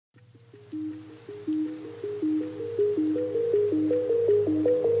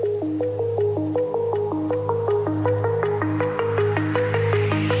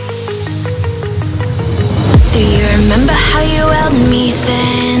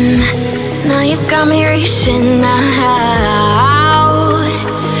got me reaching out.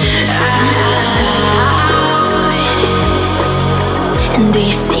 And do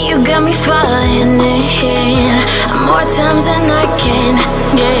you see you got me falling in more times than I can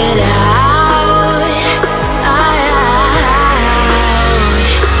get out.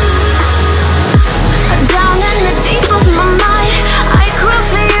 Down in the deep of my mind, I crawl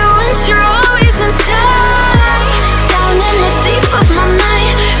for you and you're always inside. Down in the deep of my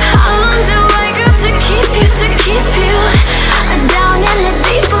mind, how long do I got to keep you, to keep you? Down in the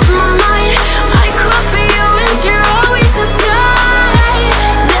deep of my mind, I crawl for you and you're always inside.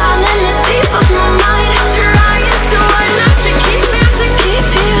 Down in the deep of my mind, trying so hard not to keep you, to keep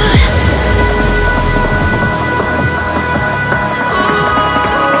you.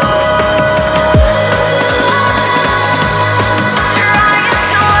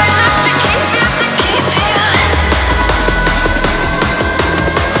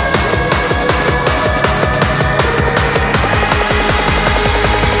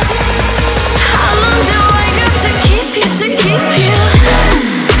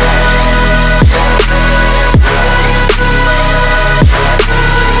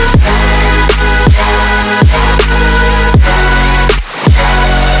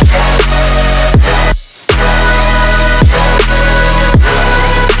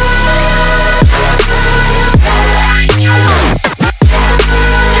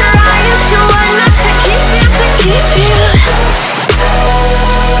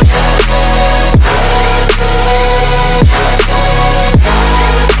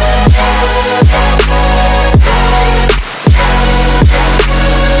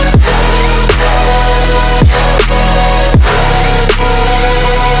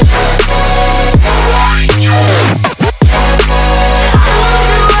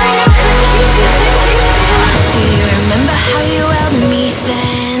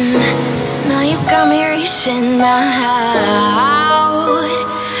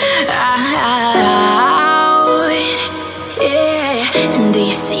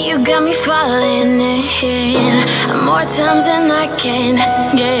 More times than I can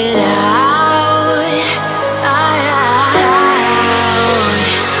get out.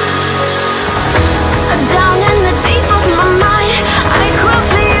 Down in the deep of my mind, I crawl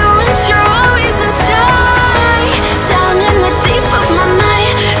for you and you're always inside. Down in the deep of my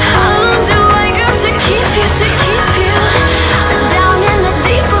mind, how long do I got to keep you, to keep you? Down in the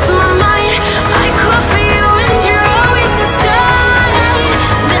deep of my mind, I crawl for you and you're always inside.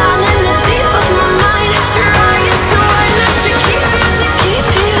 Down in the deep of my mind, trying so hard not to keep you, to keep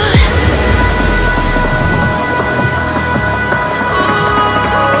you.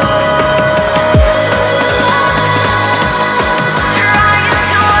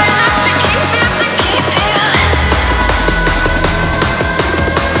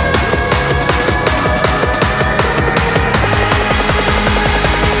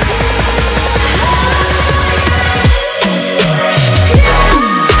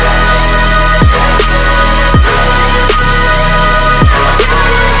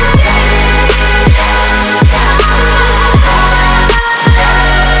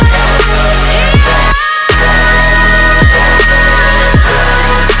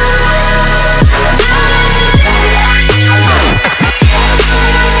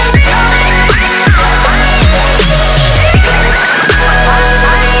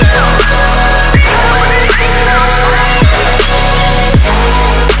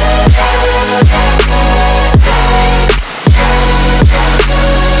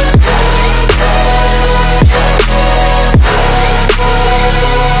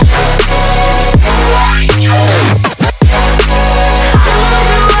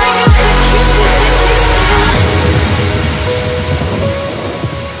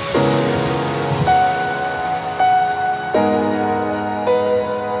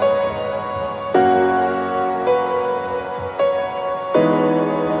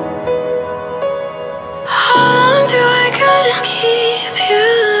 Keep